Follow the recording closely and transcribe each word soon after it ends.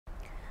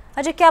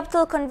At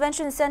Capital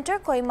Convention Center,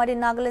 Koimari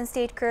Nagaland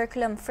State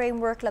Curriculum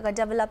Framework laga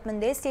Development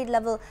Day State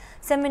Level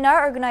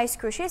Seminar organized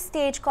Krushi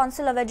State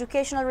Council of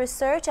Educational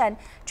Research and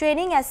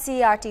Training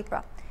SCERT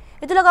pra.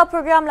 Ito laga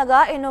program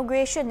laga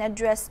inauguration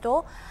address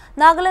to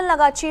Nagaland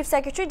laga Chief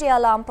Secretary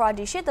Dialam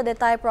Pradeshi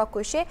tadetai pra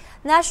kushe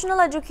National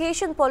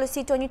Education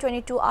Policy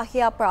 2022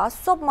 ahia pra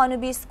sob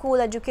manubi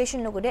school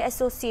education logude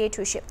associate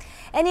hushe.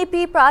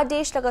 NEP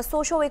Pradesh laga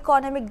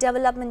socio-economic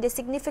development de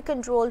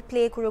significant role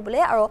play kurubule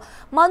aro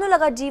manu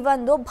laga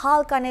jivan do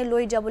bhal kane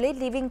loi jabule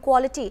living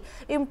quality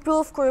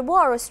improve kurubo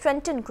aro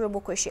strengthen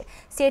kurubo kushe.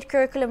 State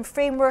curriculum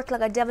framework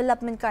laga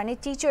development karne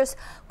teachers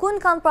kun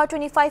kan pra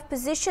 25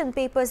 position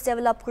papers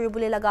develop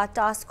kurubule laga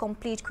task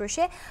complete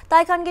kushe.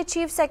 Taikan ge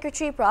Chief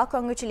Secretary pra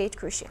congratulate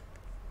Krushi.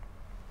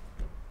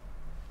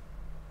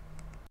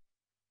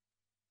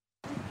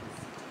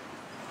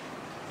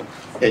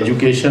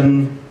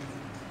 Education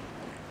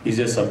is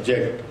a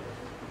subject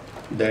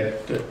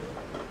that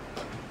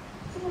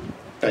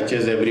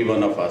touches every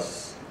one of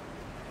us,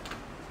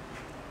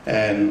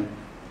 and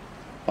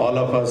all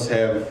of us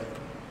have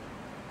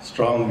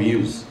strong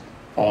views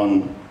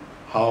on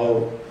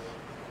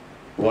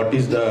what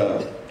is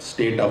the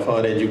state of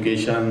our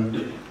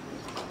education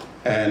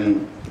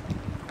and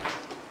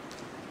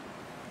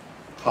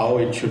how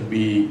it should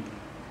be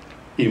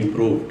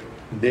improved.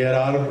 There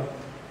are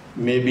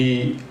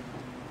maybe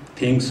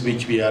things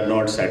which we are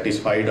not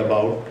satisfied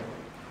about.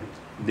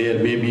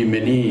 There may be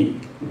many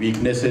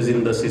weaknesses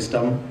in the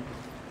system,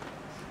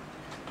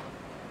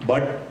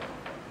 but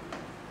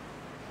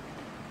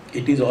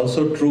it is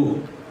also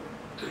true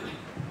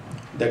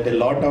that a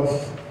lot of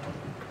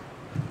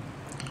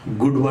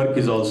good work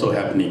is also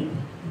happening.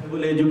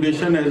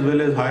 Education as well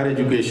as higher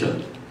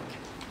education.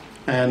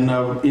 And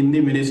in the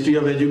Ministry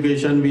of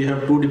Education, we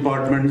have two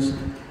departments,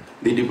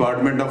 the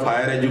Department of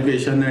Higher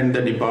Education and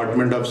the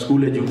Department of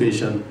School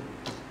Education.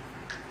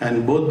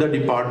 And both the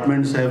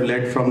departments have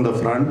led from the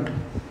front.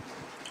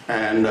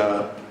 And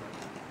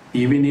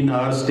even in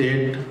our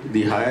state,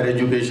 the Higher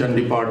Education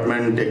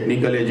Department,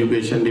 Technical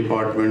Education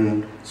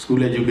Department,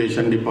 School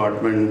Education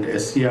Department,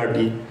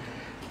 SCERT,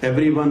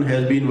 everyone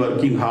has been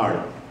working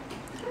hard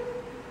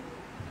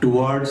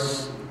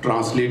towards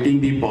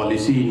translating the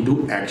policy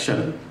into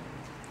action.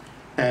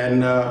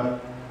 And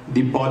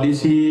the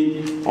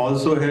policy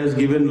also has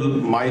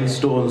given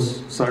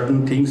milestones.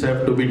 Certain things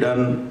have to be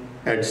done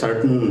at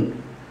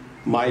certain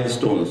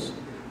milestones.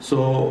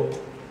 So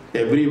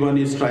everyone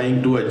is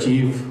trying to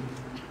achieve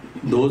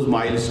those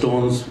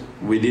milestones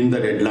within the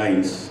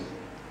deadlines.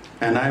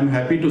 And I am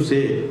happy to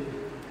say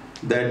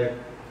that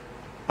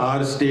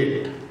our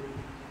state,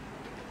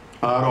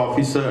 our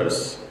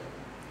officers,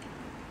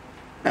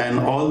 and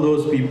all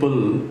those people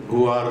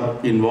who are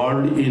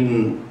involved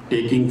in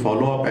taking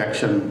follow-up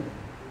action,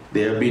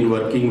 they have been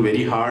working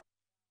very hard.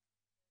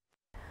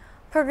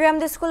 Program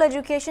the School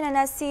Education and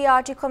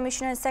SCERT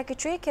Commissioner and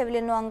Secretary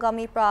Kevlin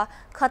Noangami pra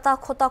khata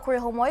khota kure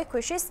homoy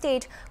Krushi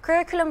State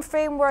Curriculum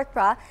Framework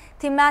pra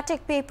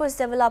thematic papers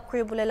develop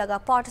kure bule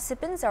laga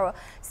participants aro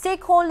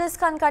stakeholders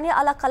kan kani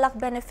alak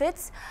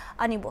benefits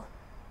anibo.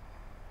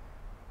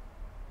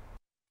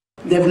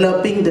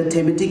 Developing the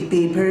thematic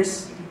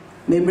papers,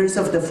 members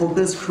of the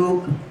focus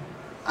group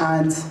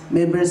and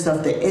members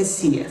of the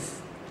SCF,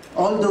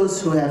 all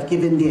those who have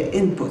given their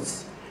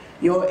inputs.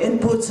 Your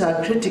inputs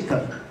are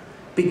critical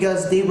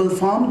because they will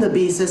form the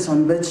basis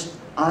on which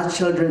our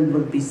children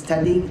would be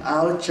studying,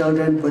 our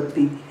children would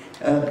be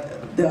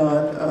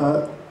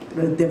the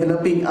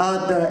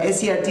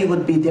SCERT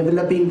would be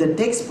developing the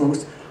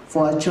textbooks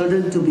for our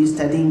children to be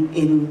studying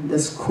in the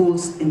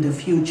schools in the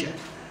future.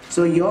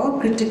 So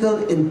your critical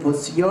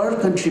inputs, your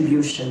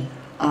contribution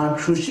are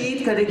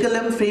crucial.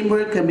 Curriculum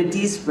framework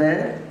committees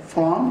were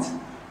formed.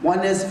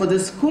 One is for the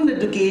school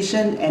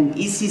education and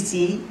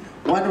ECC,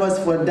 one was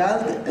for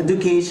adult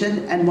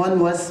education, and one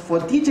was for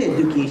teacher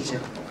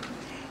education.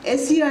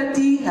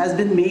 SCERT has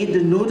been made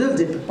the nodal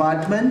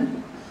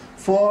department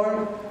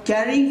for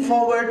carrying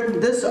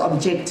forward this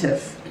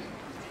objective.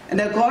 And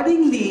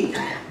accordingly,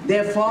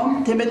 they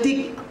formed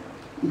thematic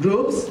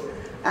groups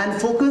and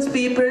focus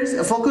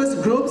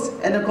groups,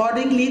 and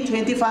accordingly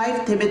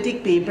 25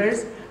 thematic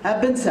papers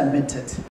have been submitted.